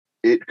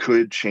it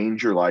could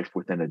change your life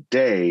within a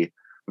day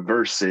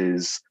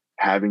versus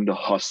having to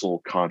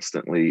hustle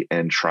constantly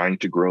and trying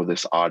to grow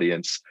this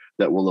audience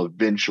that will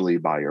eventually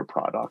buy your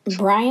product.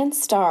 Brian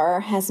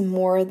Starr has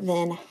more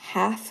than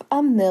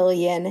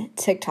 500,000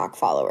 TikTok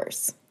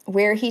followers,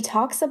 where he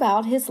talks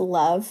about his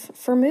love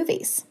for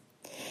movies.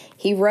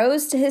 He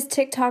rose to his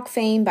TikTok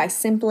fame by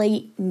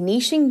simply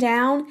niching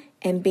down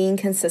and being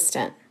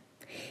consistent.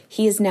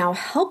 He is now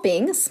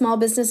helping small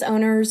business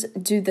owners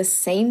do the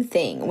same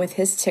thing with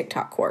his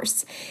TikTok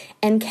course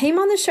and came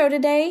on the show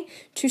today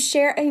to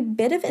share a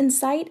bit of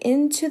insight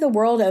into the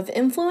world of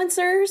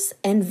influencers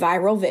and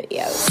viral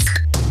videos.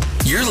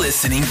 You're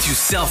listening to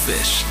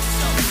Selfish.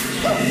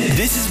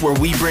 This is where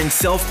we bring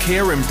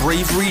self-care and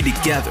bravery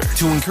together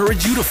to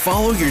encourage you to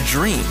follow your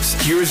dreams.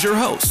 Here is your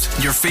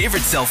host, your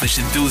favorite selfish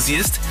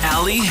enthusiast,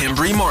 Allie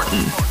Hembry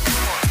Martin.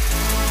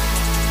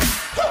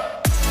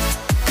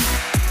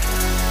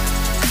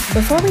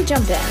 Before we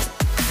jump in,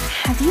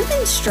 have you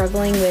been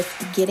struggling with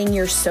getting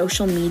your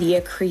social media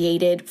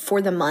created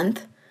for the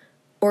month?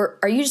 Or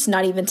are you just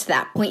not even to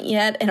that point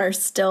yet and are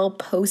still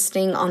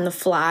posting on the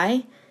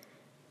fly?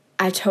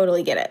 I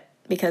totally get it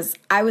because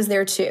I was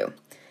there too.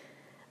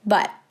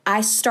 But I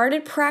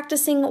started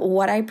practicing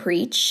what I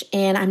preach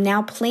and I'm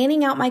now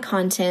planning out my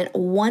content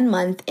 1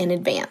 month in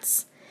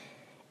advance.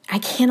 I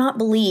cannot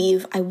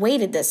believe I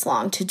waited this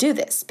long to do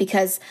this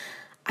because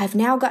I've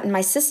now gotten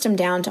my system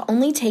down to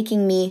only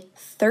taking me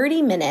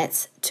 30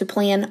 minutes to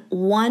plan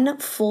 1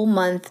 full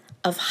month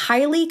of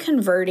highly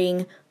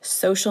converting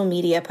social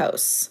media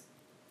posts.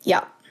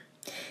 Yep.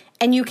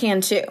 And you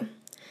can too.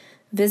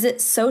 Visit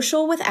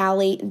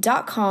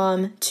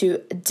socialwithallie.com to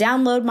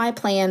download my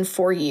plan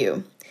for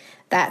you.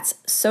 That's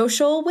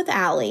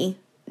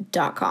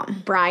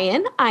socialwithallie.com.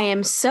 Brian, I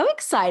am so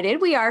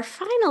excited. We are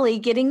finally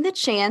getting the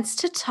chance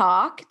to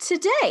talk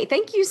today.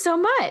 Thank you so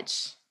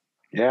much.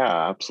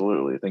 Yeah,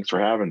 absolutely. Thanks for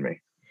having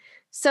me.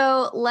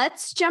 So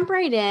let's jump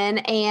right in,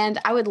 and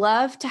I would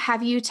love to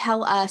have you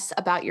tell us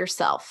about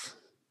yourself.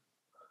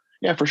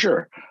 Yeah, for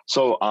sure.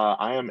 So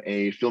I am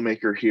a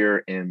filmmaker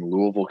here in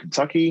Louisville,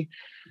 Kentucky,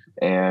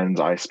 and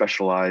I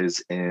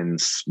specialize in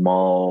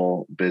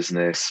small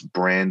business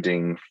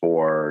branding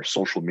for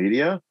social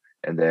media.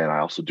 And then I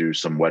also do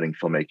some wedding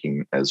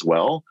filmmaking as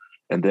well.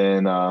 And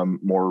then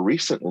more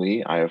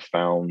recently, I have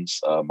found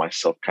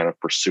myself kind of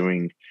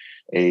pursuing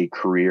a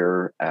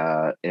career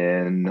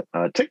in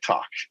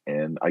TikTok,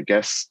 and I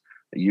guess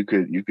you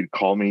could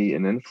call me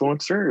an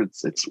influencer.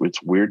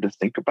 It's weird to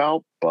think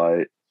about,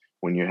 but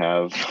when you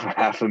have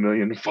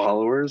 500,000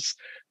 followers,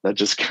 that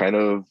just kind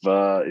of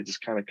it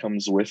just kind of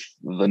comes with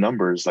the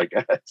numbers, I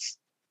guess.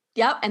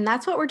 Yep, and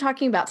that's what we're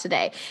talking about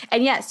today.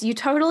 And yes, you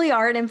totally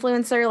are an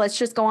influencer. Let's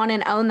just go on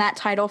and own that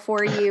title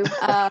for you.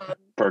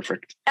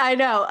 Perfect. I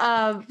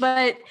know,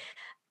 but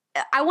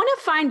I want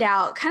to find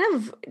out, kind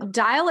of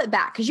dial it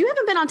back, because you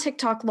haven't been on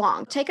TikTok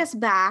long. Take us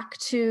back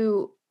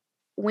to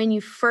when you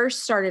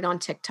first started on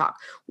TikTok.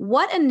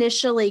 What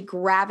initially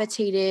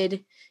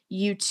gravitated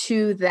you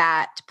to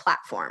that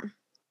platform?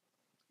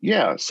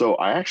 Yeah, so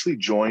I actually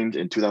joined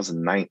in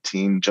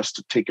 2019 just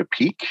to take a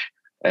peek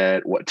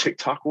at what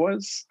TikTok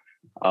was.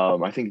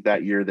 I think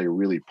that year they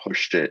really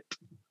pushed it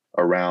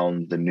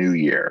around the new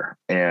year.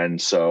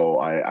 And so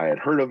I had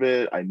heard of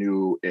it. I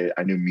knew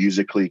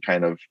Musical.ly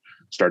kind of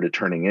started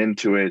turning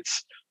into it,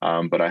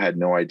 but I had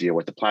no idea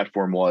what the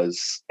platform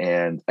was.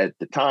 And at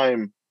the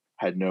time,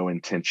 had no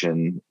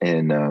intention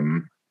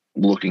in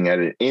looking at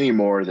it any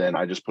more than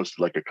I just posted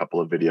like a couple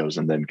of videos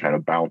and then kind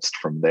of bounced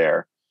from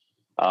there.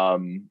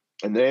 And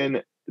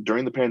then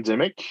during the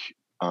pandemic,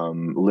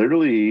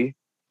 literally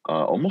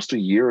almost a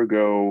year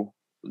ago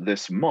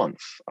this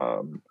month,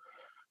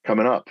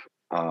 coming up,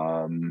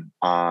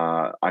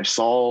 I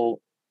saw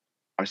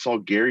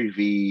Gary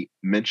Vee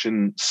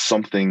mention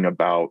something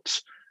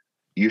about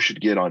you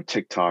should get on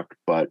TikTok,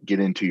 but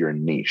get into your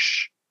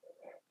niche.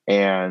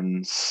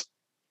 And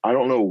I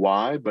don't know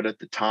why, but at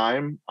the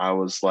time I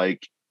was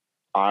like,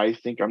 I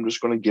think I'm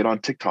just going to get on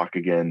TikTok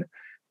again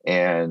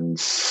and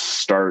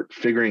start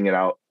figuring it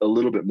out a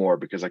little bit more,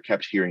 because I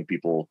kept hearing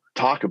people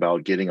talk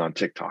about getting on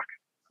TikTok.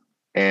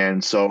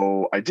 And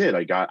so I did.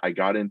 I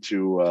got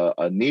into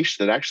a niche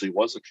that actually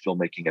wasn't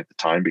filmmaking at the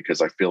time, because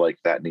I feel like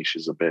that niche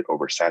is a bit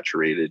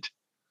oversaturated.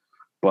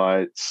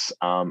 But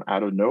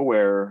out of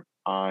nowhere,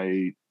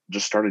 I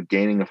just started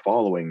gaining a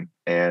following.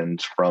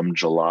 And from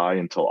July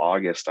until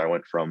August, I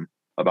went from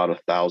about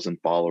 1,000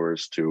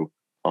 followers to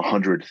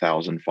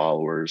 100,000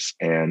 followers.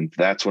 And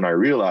that's when I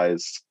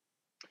realized,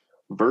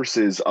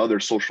 versus other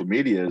social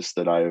medias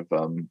that I've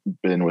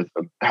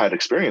had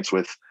experience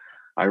with,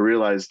 I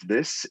realized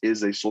this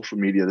is a social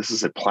media. This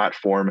is a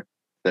platform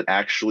that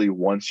actually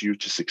wants you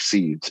to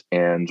succeed.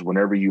 And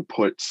whenever you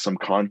put some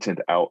content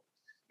out,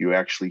 you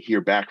actually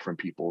hear back from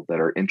people that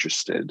are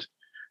interested,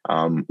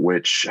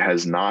 which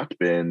has not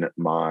been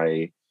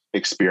my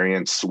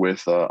experience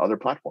with other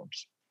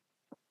platforms.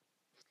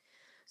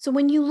 So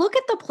when you look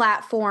at the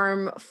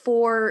platform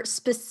for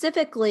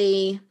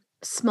specifically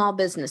small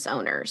business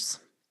owners,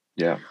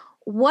 Yeah.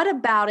 what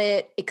about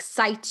it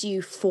excites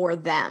you for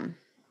them?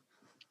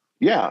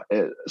 Yeah.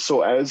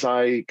 So as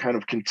I kind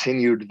of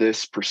continued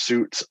this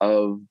pursuit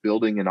of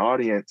building an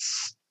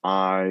audience,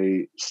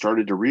 I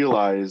started to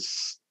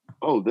realize,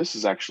 oh, this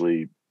is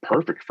actually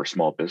perfect for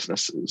small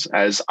businesses.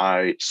 As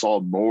I saw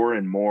more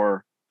and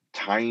more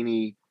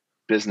tiny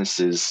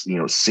businesses,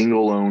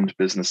 single owned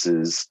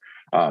businesses,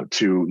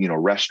 to,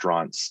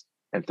 restaurants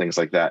and things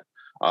like that,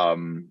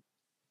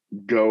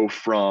 go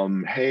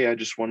from, hey, I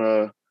just want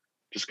to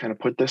just kind of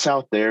put this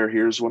out there,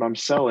 here's what I'm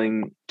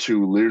selling,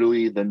 to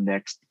literally the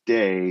next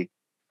day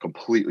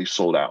completely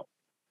sold out,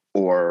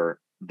 or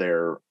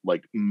they're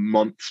like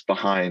months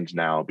behind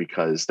now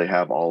because they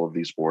have all of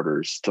these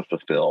orders to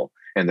fulfill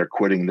and they're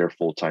quitting their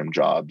full-time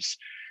jobs.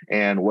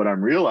 And what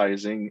I'm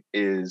realizing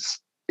is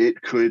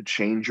it could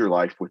change your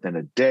life within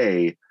a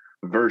day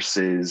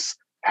versus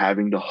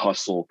having to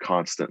hustle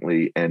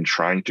constantly and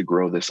trying to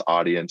grow this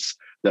audience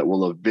that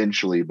will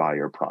eventually buy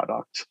your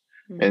product.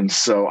 Mm-hmm. And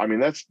so, I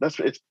mean,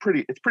 it's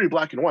pretty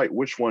black and white.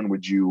 Which one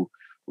would you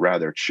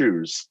rather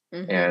choose?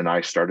 Mm-hmm. And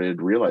I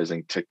started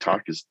realizing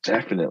TikTok is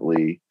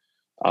definitely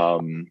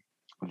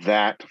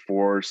that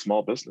for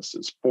small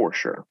businesses, for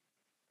sure.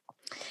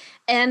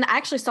 And I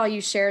actually saw you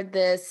shared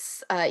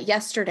this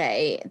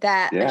yesterday,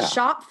 that a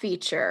shop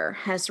feature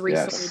has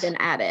recently been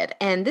added.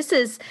 And this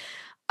is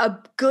a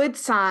good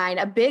sign,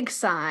 a big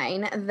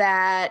sign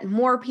that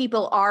more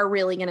people are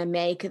really going to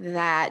make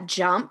that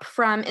jump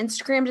from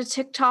Instagram to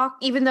TikTok,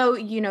 even though,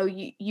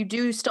 you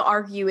do still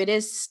argue it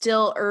is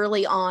still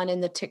early on in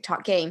the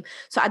TikTok game.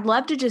 So I'd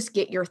love to just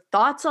get your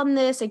thoughts on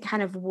this and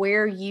kind of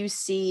where you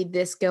see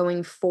this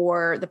going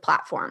for the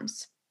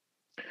platforms.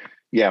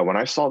 Yeah, when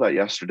I saw that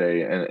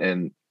yesterday,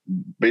 and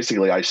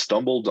basically I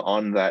stumbled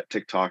on that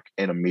TikTok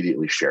and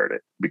immediately shared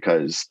it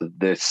because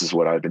this is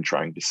what I've been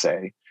trying to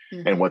say.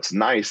 Mm-hmm. And what's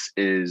nice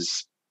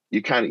is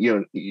you kind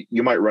of,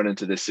 you might run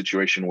into this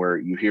situation where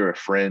you hear a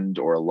friend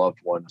or a loved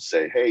one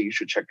say, hey, you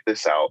should check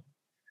this out.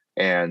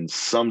 And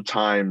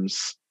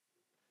sometimes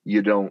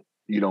you don't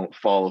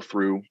follow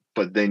through,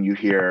 but then you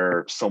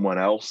hear someone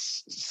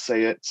else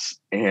say it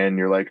and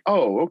you're like,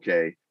 oh,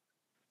 okay,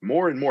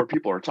 more and more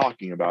people are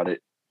talking about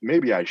it.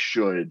 Maybe I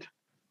should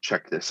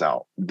check this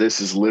out.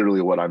 This is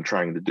literally what I'm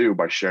trying to do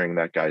by sharing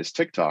that guy's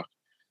TikTok,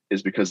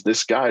 is because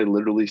this guy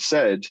literally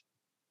said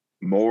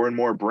more and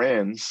more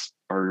brands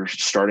are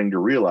starting to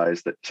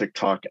realize that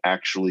TikTok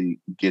actually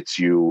gets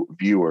you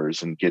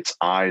viewers and gets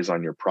eyes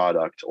on your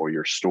product or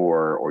your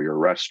store or your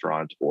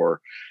restaurant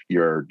or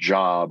your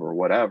job or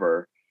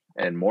whatever.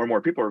 And more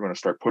people are going to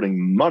start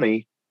putting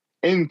money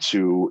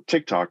into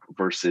TikTok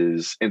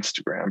versus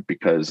Instagram,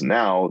 because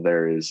now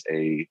there is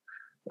a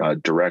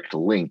direct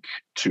link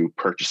to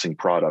purchasing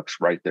products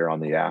right there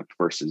on the app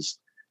versus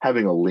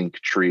having a link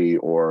tree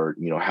or,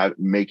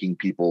 making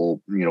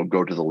people,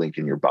 go to the link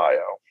in your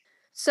bio.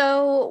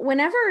 So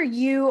whenever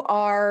you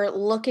are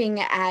looking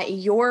at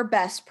your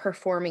best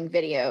performing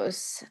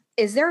videos,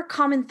 is there a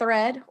common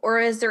thread, or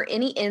is there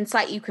any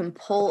insight you can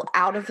pull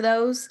out of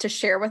those to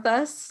share with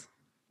us?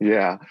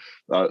 Yeah,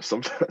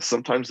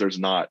 sometimes there's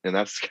not. And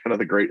that's kind of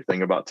the great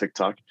thing about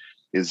TikTok,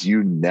 is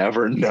you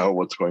never know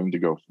what's going to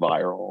go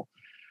viral.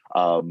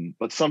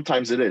 But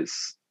sometimes it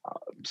is.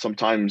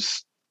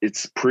 Sometimes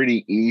it's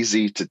pretty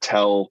easy to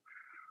tell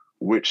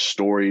which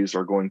stories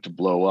are going to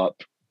blow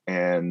up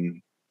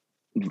and,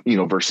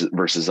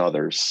 versus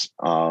others.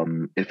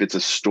 If it's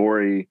a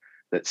story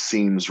that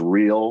seems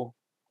real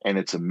and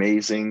it's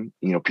amazing,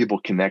 people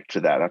connect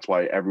to that. That's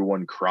why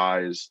everyone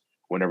cries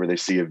whenever they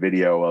see a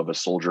video of a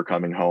soldier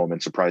coming home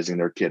and surprising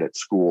their kid at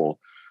school,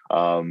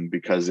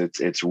 because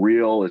it's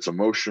real, it's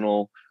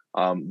emotional.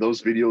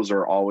 Those videos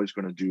are always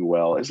going to do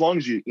well as long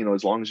as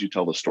you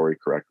tell the story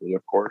correctly,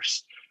 of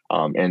course,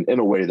 and in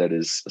a way that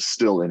is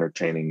still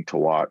entertaining to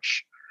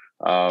watch.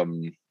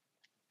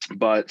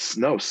 But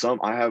no,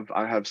 I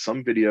have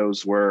some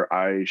videos where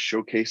I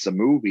showcase a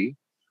movie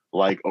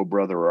like Oh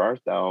Brother, Where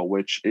Art Thou,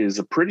 which is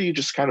a pretty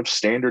just kind of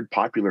standard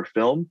popular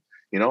film.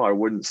 I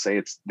wouldn't say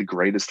it's the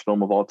greatest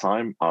film of all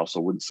time. I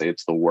also wouldn't say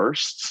it's the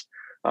worst.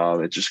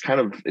 It's just kind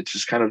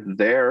of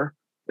there.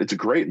 It's a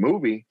great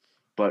movie.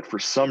 But for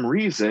some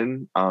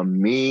reason,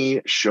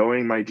 me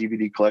showing my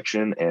DVD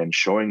collection and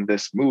showing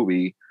this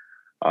movie,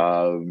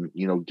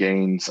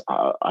 gains.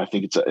 I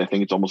think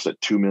it's almost at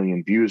 2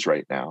 million views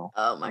right now.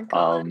 Oh my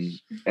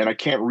gosh! And I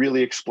can't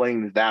really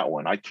explain that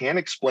one. I can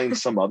explain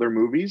some other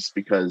movies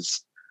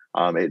because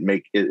it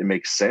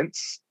makes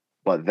sense,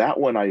 but that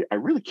one I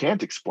really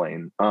can't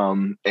explain.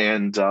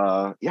 It's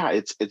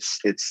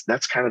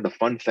that's kind of the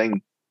fun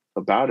thing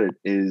about it,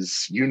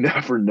 is you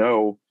never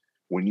know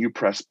when you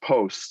press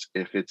post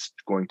if it's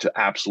going to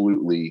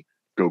absolutely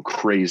go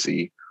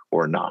crazy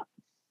or not.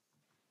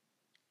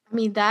 I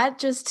mean, that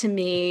just to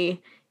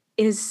me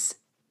is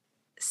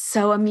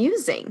so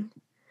amusing.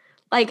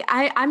 Like,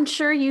 I'm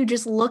sure you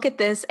just look at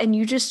this and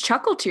you just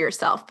chuckle to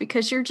yourself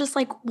because you're just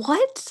like,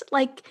 what?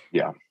 Like,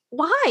 yeah,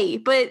 why?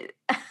 But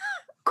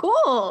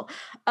cool.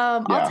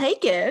 I'll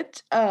take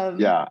it.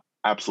 Yeah,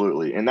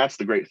 absolutely. And that's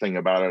the great thing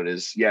about it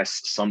is,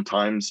 yes,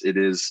 sometimes it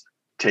is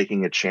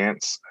taking a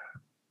chance,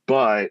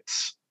 but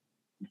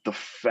the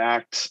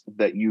fact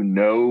that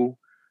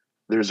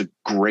there's a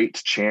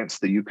great chance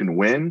that you can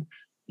win,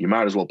 you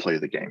might as well play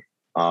the game.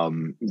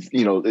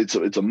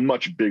 It's a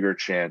much bigger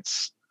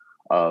chance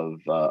of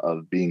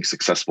being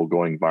successful,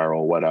 going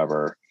viral,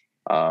 whatever,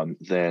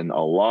 than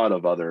a lot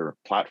of other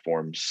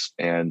platforms.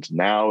 And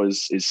now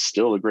is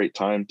still a great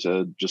time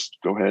to just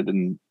go ahead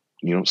and,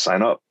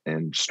 sign up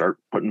and start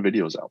putting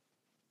videos out.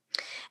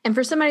 And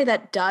for somebody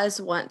that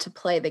does want to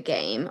play the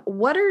game,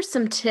 what are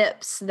some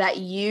tips that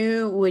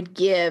you would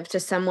give to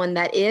someone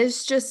that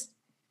is just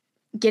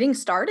getting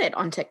started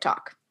on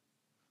TikTok?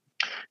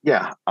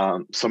 Yeah.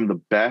 Some of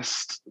the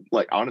best,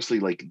 honestly,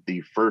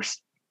 the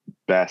first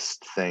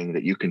best thing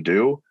that you can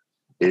do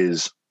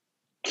is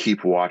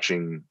keep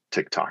watching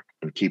TikTok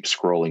and keep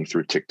scrolling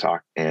through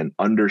TikTok and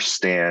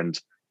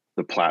understand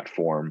the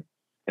platform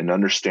and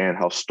understand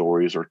how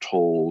stories are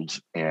told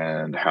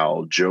and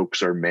how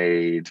jokes are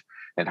made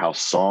and how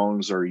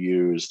songs are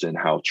used and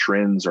how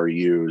trends are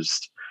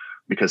used,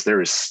 because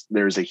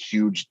there's a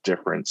huge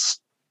difference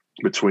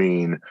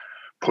between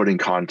putting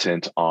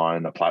content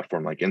on a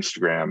platform like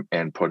Instagram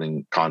and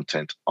putting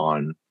content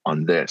on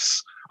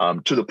this,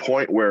 to the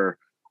point where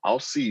I'll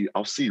see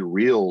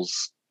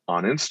reels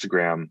on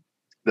Instagram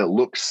that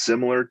look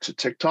similar to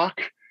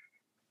TikTok,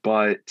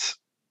 but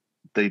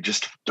they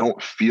just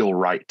don't feel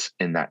right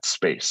in that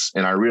space.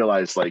 And I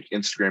realize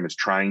Instagram is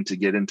trying to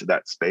get into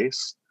that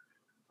space,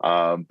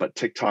 but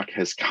TikTok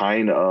has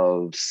kind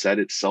of set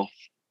itself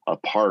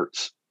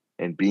apart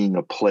and being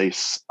a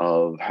place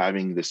of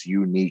having this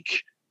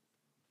unique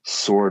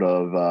sort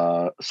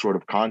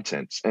of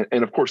content.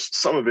 And of course,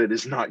 some of it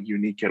is not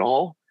unique at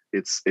all.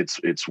 It's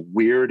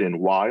weird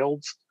and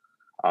wild.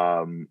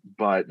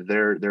 But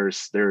there's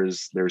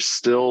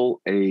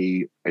still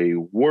a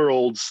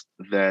world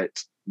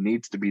that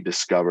needs to be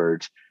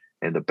discovered,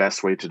 and the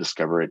best way to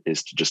discover it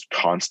is to just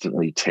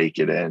constantly take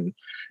it in.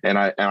 And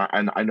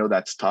I know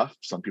that's tough.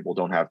 Some people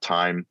don't have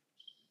time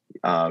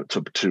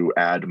to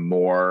add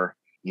more,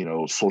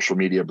 social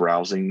media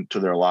browsing to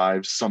their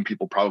lives. Some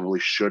people probably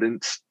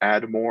shouldn't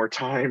add more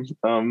time.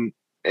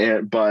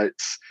 But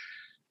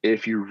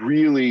if you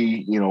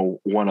really,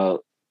 want to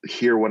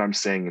hear what I'm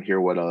saying and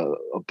hear what a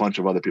bunch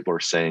of other people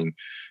are saying,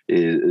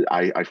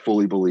 I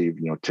fully believe,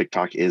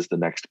 TikTok is the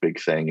next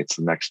big thing. It's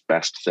the next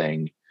best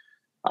thing.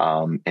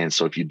 And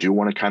so if you do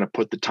want to kind of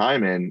put the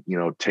time in,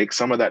 take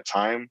some of that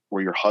time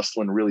where you're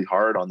hustling really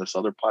hard on this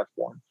other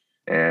platform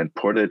and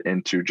put it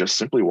into just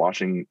simply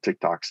watching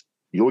TikToks.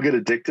 You'll get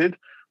addicted,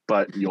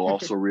 but you'll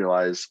also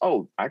realize,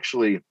 oh,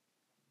 actually,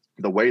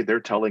 the way they're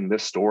telling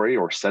this story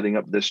or setting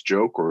up this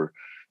joke or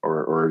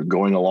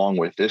going along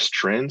with this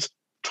trend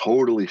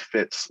totally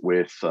fits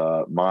with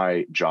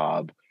my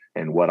job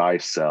and what I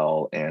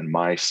sell and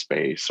my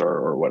space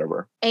or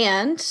whatever.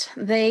 And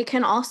they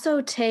can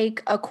also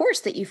take a course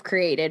that you've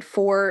created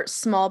for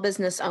small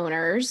business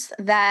owners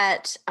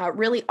that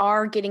really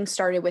are getting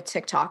started with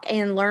TikTok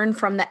and learn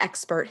from the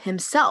expert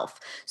himself.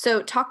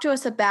 So talk to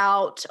us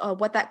about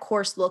what that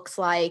course looks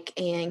like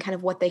and kind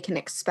of what they can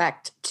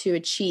expect to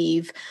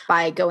achieve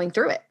by going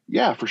through it.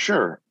 Yeah, for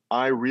sure.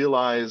 I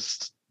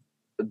realized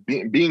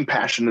being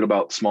passionate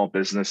about small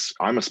business,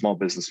 I'm a small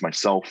business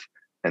myself.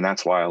 And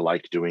that's why I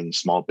like doing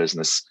small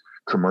business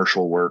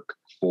commercial work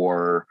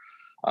for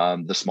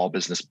the small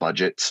business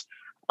budget,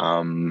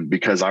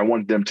 because I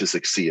want them to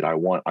succeed. I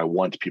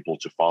want people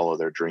to follow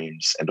their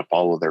dreams and to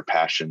follow their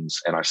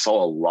passions. And I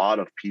saw a lot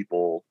of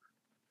people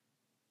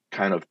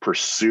kind of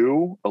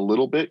pursue a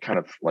little bit, kind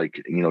of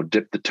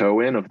dip the toe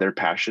in of their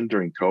passion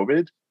during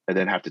COVID, and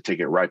then have to take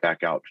it right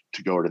back out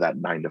to go to that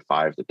 9 to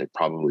 5 that they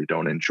probably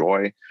don't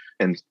enjoy.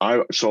 And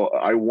I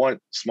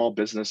want small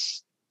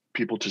business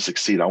people to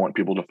succeed. I want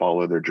people to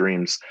follow their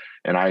dreams.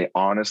 And I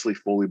honestly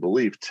fully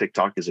believe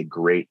TikTok is a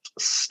great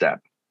step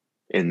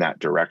in that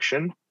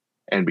direction.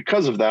 And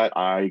because of that,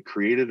 I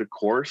created a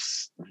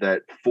course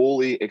that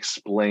fully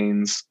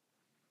explains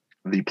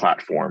the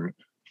platform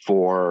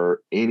for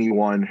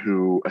anyone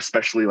who,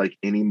 especially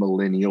any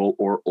millennial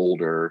or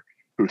older,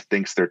 who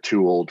thinks they're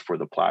too old for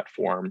the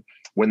platform,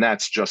 when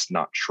that's just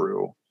not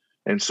true.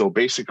 And so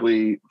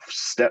basically,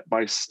 step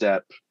by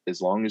step,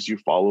 as long as you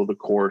follow the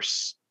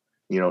course,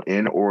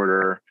 in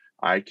order,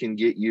 I can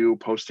get you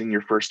posting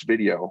your first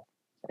video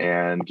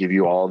and give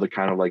you all the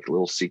kind of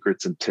little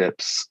secrets and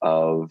tips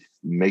of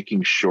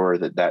making sure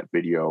that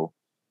video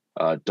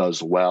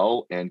does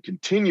well and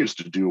continues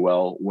to do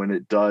well when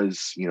it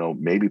does,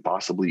 maybe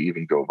possibly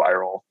even go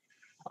viral.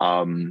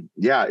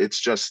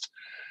 It's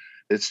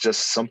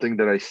just something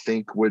that I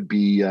think would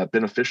be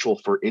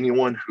beneficial for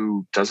anyone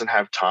who doesn't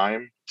have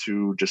time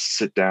to just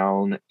sit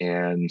down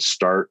and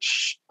start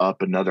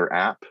up another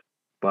app.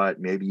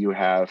 But maybe you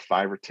have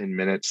 5 or 10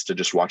 minutes to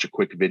just watch a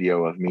quick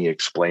video of me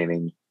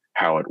explaining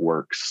how it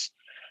works.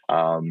 That's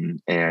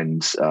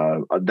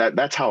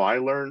how I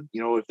learn.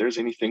 If there's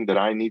anything that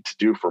I need to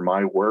do for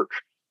my work,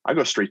 I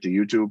go straight to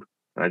YouTube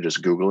and I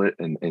just Google it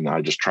and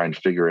I just try and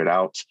figure it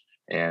out.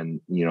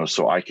 And,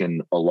 so I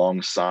can,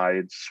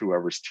 alongside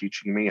whoever's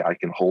teaching me, I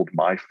can hold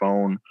my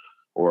phone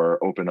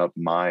or open up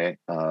my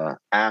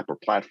app or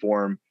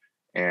platform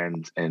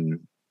and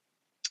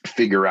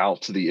figure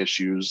out the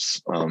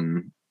issues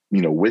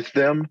with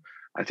them.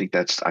 I think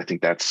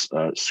that's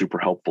super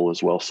helpful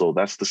as well. So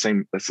that's the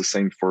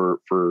same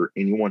for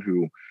anyone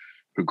who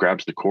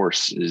grabs the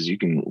course. Is you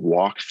can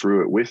walk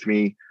through it with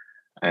me,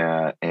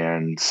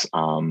 and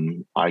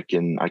I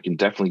can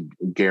definitely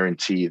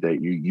guarantee that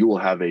you will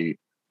have a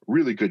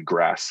really good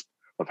grasp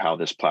of how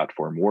this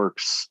platform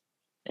works,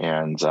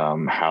 and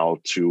how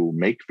to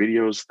make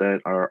videos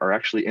that are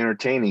actually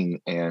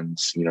entertaining and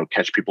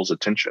catch people's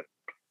attention.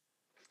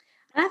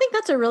 And I think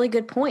that's a really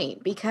good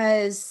point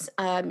because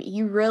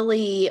you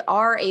really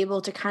are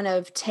able to kind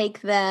of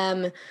take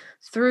them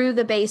through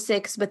the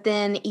basics, but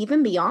then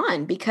even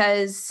beyond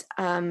because,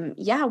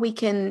 we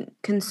can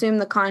consume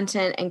the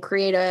content and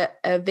create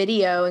a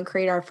video and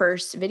create our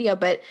first video.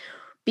 But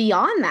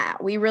beyond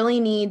that, we really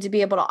need to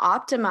be able to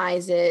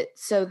optimize it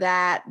so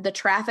that the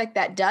traffic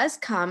that does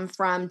come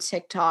from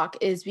TikTok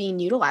is being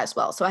utilized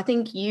well. So I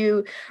think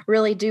you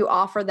really do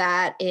offer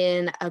that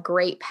in a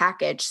great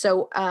package.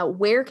 So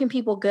where can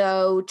people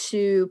go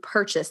to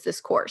purchase this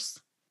course?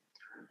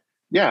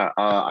 Yeah,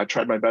 I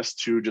tried my best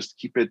to just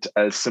keep it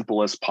as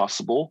simple as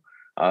possible.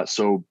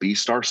 So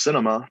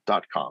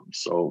bstarcinema.com.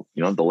 So,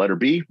 the letter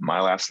B,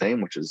 my last name,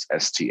 which is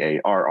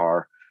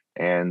STARR,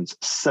 and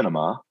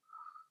cinema.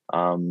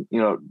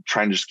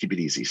 Trying to just keep it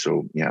easy.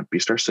 So yeah,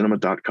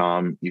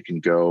 bstarcinema.com. You can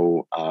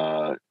go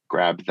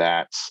grab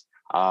that.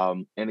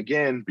 And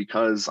again,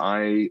 because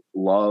I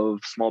love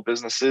small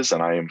businesses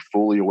and I am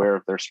fully aware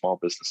of their small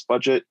business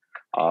budget,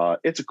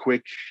 it's a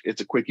quick,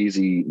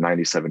 easy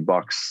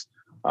 $97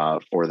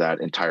 for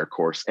that entire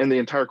course. And the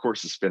entire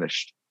course is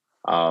finished.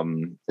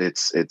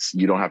 It's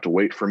you don't have to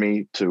wait for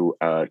me to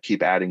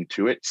keep adding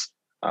to it.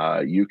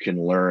 You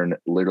can learn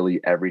literally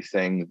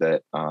everything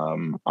that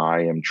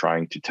I am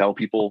trying to tell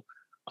people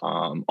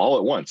all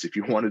at once. If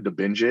you wanted to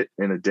binge it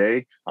in a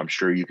day, I'm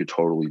sure you could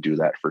totally do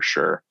that for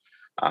sure.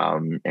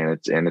 And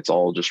it's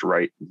all just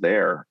right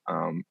there.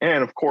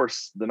 And of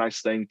course, the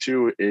nice thing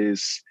too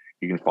is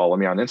you can follow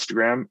me on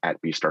Instagram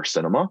at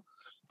bstarcinema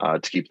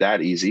to keep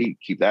that easy,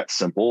 keep that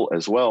simple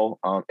as well.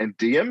 And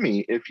DM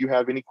me if you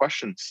have any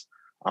questions.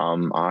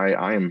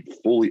 I am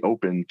fully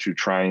open to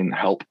try and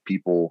help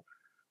people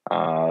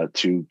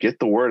to get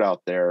the word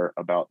out there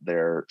about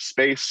their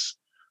space,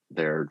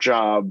 their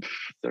job,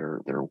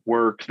 their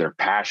work, their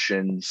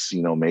passions.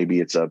 Maybe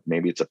it's a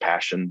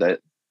passion that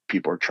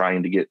people are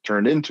trying to get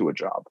turned into a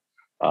job.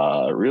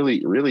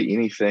 Really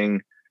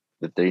anything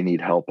that they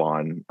need help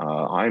on,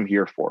 I'm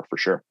here for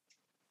sure.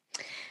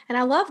 And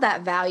I love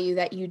that value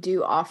that you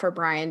do offer,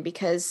 Brian,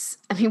 because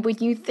when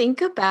you think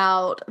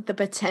about the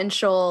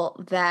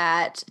potential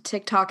that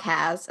TikTok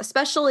has,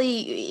 especially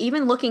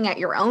even looking at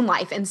your own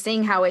life and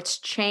seeing how it's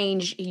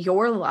changed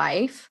your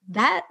life,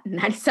 that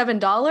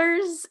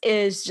 $97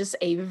 is just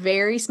a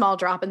very small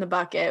drop in the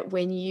bucket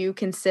when you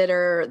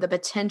consider the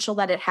potential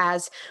that it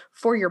has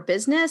for your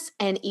business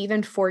and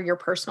even for your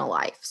personal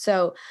life.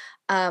 So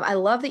I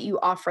love that you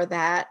offer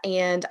that.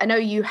 And I know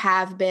you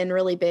have been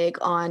really big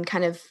on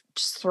kind of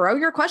just throw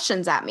your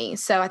questions at me.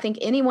 So I think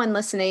anyone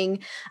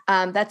listening,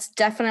 that's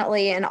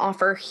definitely an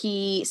offer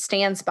he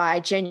stands by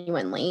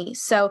genuinely.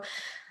 So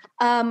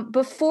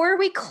before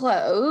we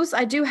close,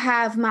 I do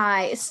have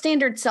my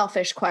standard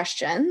selfish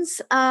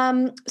questions.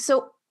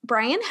 So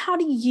Brian, how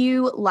do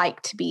you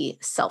like to be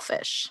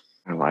selfish?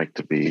 I like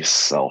to be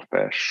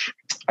selfish.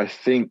 I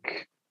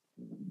think,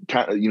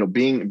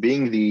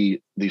 being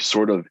the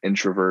sort of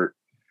introvert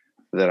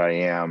that I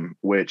am,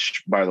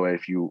 which, by the way,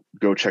 if you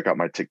go check out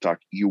my TikTok,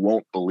 you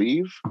won't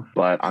believe,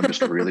 but I'm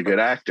just a really good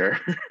actor.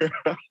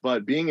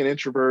 But being an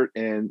introvert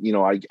and,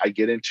 I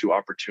get into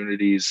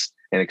opportunities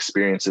and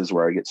experiences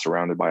where I get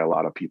surrounded by a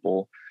lot of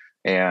people.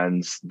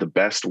 And the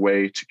best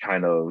way to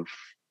kind of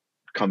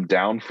come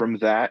down from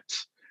that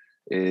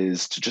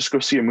is to just go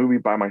see a movie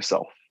by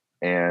myself.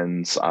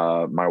 And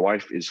my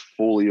wife is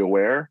fully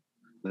aware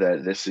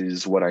that this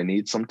is what I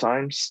need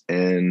sometimes.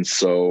 And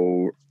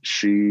so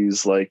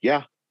she's like,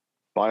 yeah,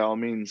 by all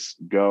means,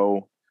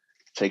 go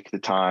take the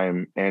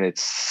time. And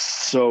it's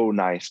so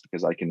nice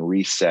because I can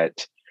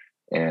reset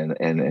and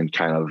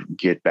kind of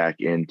get back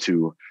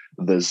into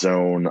the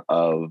zone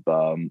of,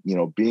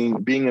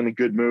 being in a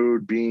good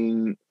mood,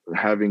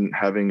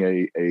 having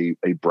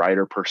a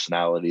brighter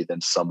personality than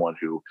someone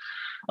who,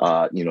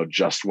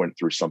 just went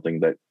through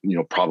something that,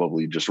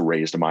 probably just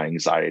raised my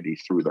anxiety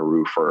through the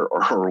roof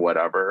or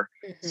whatever.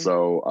 Mm-hmm.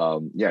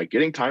 So,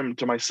 getting time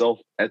to myself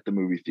at the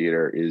movie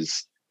theater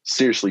is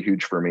seriously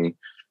huge for me.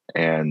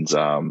 And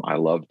I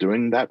love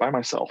doing that by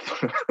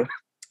myself.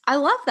 I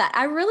love that.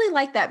 I really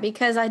like that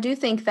because I do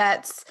think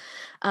that's,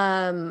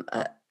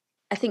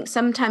 I think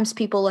sometimes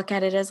people look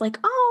at it as like,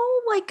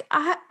 oh, like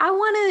I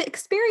want to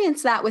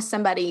experience that with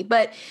somebody.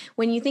 But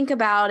when you think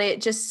about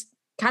it, just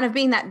kind of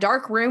being that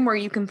dark room where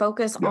you can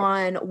focus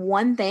on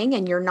one thing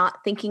and you're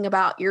not thinking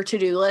about your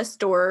to-do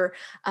list or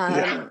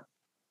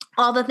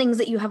all the things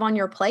that you have on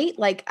your plate.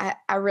 Like,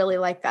 I really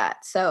like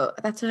that. So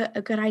that's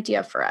a good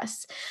idea for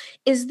us.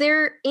 Is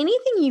there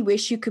anything you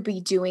wish you could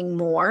be doing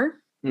more?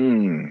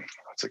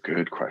 That's a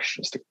good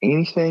question. Is there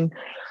anything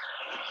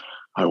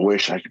I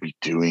wish I could be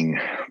doing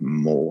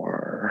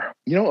more?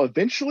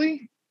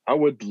 Eventually I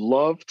would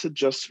love to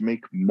just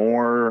make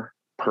more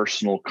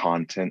personal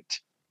content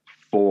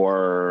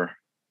for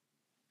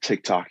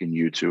TikTok and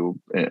YouTube.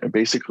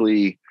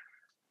 Basically,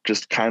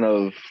 just kind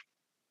of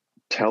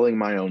telling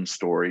my own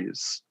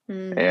stories,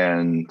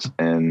 and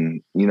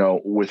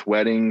with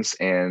weddings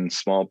and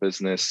small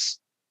business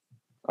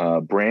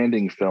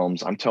branding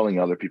films, I'm telling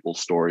other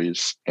people's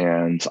stories,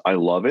 and I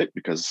love it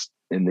because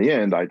in the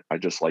end, I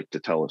just like to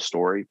tell a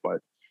story. But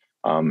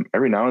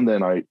every now and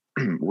then, I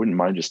wouldn't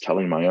mind just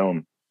telling my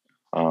own,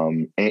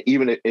 and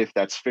even if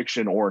that's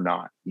fiction or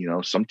not.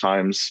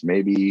 Sometimes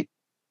maybe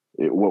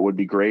what would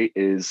be great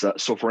is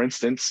so. For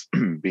instance,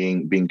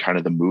 being kind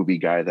of the movie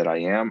guy that I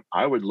am,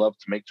 I would love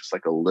to make just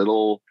like a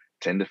little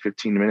 10 to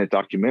 15 minute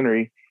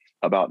documentary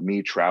about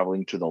me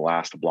traveling to the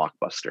last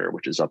Blockbuster,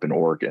 which is up in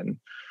Oregon.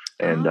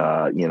 And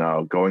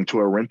going to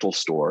a rental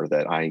store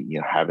that I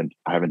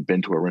haven't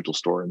been to a rental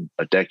store in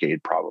a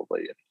decade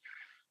probably,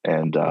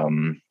 and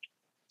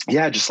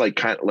just like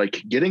kind of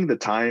like getting the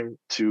time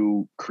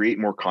to create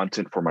more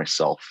content for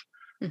myself.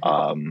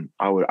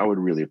 I would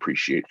really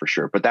appreciate for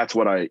sure. But that's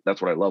what I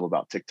love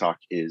about TikTok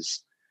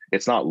is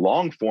it's not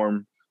long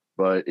form,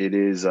 but it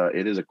is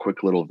a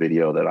quick little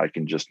video that I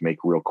can just make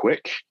real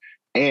quick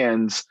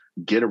and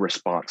get a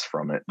response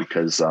from it,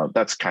 because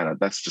that's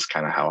just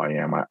kind of how I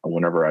am.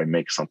 Whenever I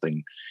make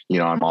something,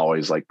 I'm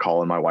always like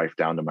calling my wife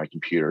down to my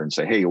computer and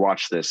say, "Hey,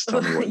 watch this.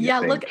 Tell me what you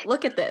think."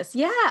 Look at this.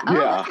 Yeah. Oh,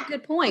 that's a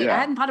good point. Yeah. I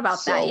hadn't thought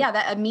about that. Yeah,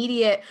 that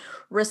immediate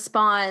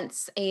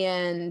response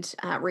and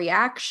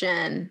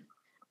reaction,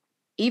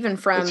 even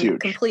from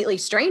complete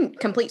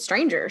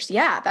strangers.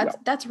 Yeah,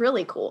 that's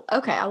really cool.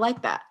 Okay, I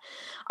like that.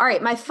 All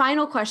right, my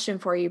final question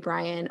for you,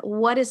 Brian.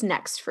 What is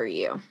next for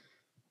you?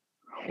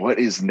 What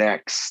is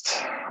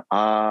next?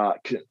 I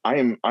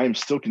am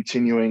still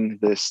continuing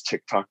this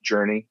TikTok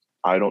journey.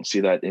 I don't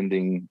see that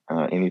ending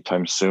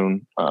anytime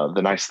soon.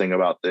 The nice thing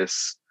about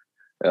this,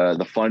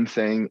 the fun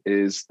thing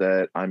is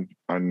that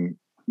I'm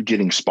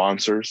getting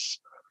sponsors,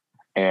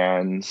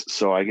 and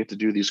so I get to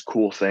do these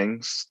cool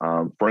things.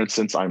 For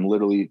instance, I'm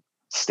literally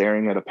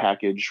staring at a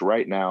package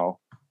right now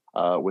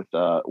with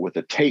a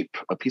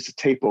piece of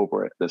tape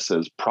over it that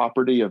says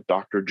 "Property of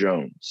Dr.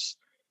 Jones."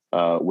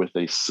 With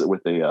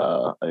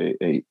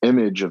a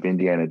image of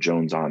Indiana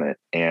Jones on it,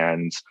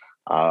 and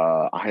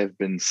I have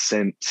been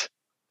sent.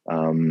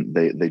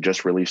 They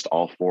just released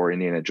all 4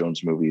 Indiana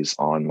Jones movies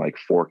on like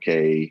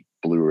 4K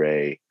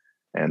Blu-ray,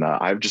 and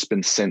I've just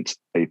been sent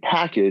a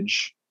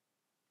package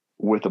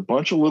with a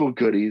bunch of little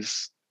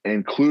goodies,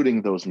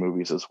 including those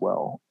movies as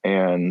well.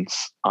 And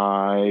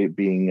I,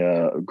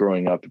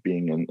 growing up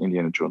being an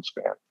Indiana Jones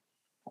fan,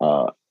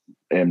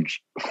 am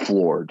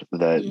floored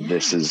that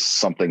this is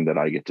something that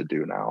I get to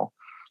do now.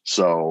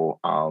 So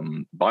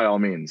by all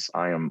means,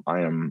 I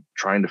am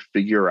trying to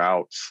figure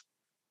out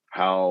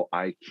how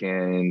I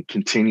can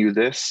continue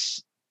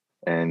this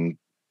and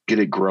get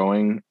it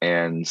growing.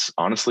 And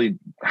honestly,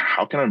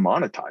 how can I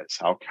monetize?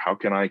 How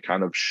can I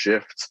kind of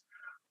shift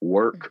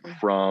work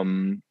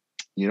from,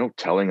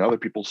 telling other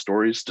people's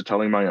stories to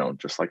telling my own,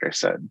 just like I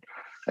said.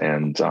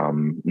 And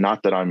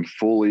not that I'm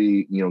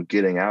fully,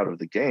 getting out of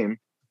the game,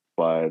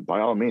 but by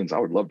all means, I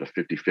would love to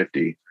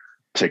 50-50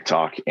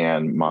 TikTok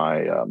and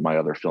my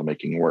other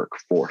filmmaking work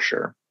for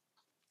sure.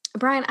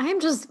 Brian, I am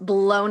just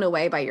blown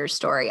away by your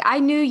story. I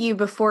knew you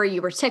before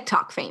you were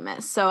TikTok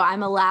famous, so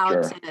I'm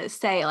allowed to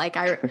say, like,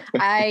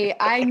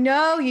 I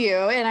know you,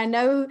 and I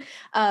know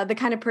the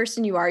kind of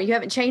person you are. You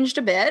haven't changed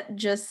a bit.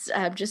 Just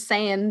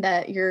saying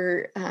that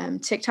your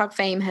TikTok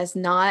fame has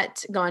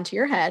not gone to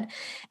your head,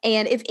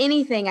 and if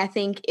anything, I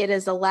think it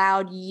has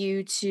allowed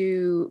you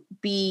to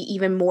be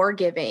even more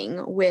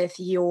giving with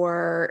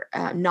your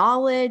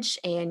knowledge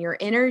and your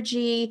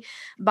energy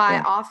by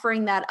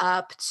offering that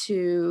up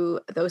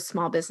to those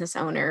small business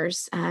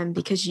owners,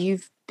 because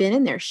you've been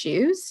in their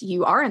shoes,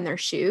 you are in their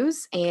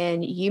shoes,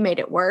 and you made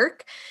it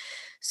work.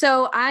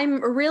 So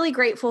I'm really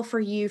grateful for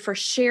you for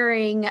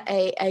sharing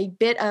a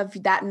bit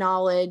of that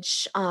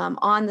knowledge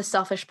on the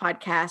Selfish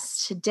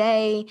Podcast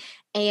today.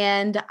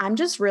 And I'm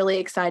just really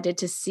excited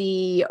to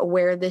see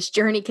where this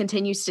journey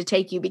continues to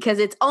take you, because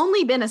it's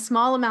only been a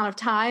small amount of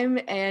time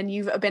and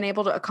you've been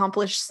able to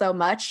accomplish so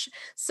much.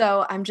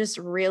 So I'm just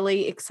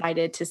really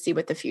excited to see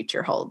what the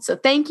future holds. So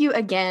thank you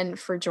again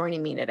for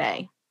joining me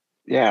today.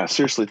 Yeah,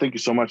 seriously. Thank you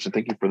so much. And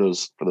thank you for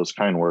those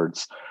kind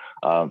words.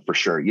 For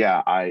sure.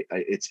 Yeah,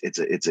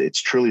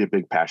 it's truly a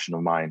big passion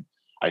of mine.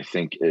 I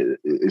think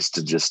is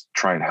to just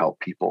try and help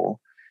people.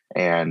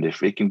 And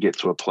if it can get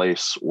to a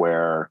place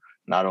where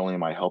not only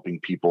am I helping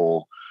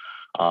people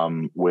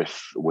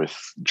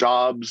with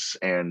jobs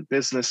and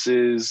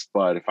businesses,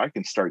 but if I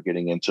can start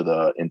getting into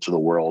the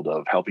world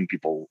of helping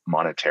people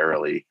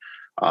monetarily,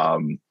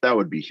 that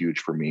would be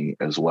huge for me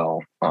as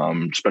well.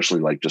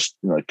 Especially like just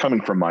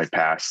coming from my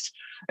past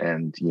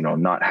and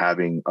not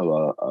having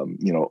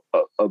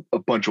a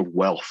bunch of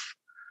wealth,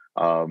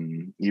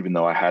 even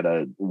though I had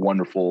a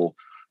wonderful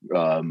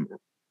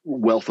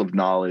wealth of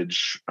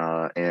knowledge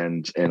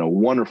and a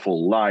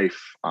wonderful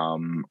life.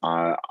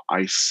 I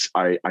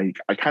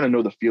kind of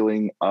know the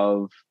feeling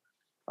of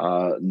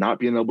not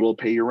being able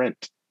to pay your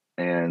rent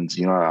And,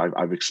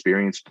 I've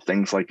experienced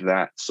things like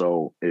that.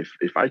 So if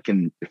I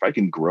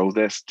can grow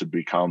this to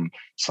become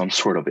some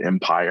sort of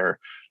empire,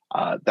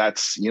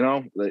 that's,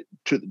 to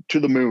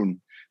the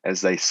moon,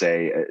 as they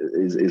say,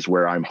 is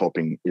where I'm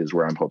hoping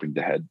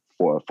to head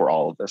for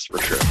all of this, for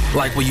sure.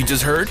 Like what you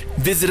just heard?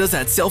 Visit us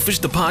at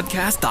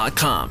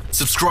selfishthepodcast.com.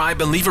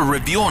 Subscribe and leave a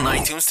review on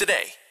iTunes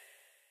today.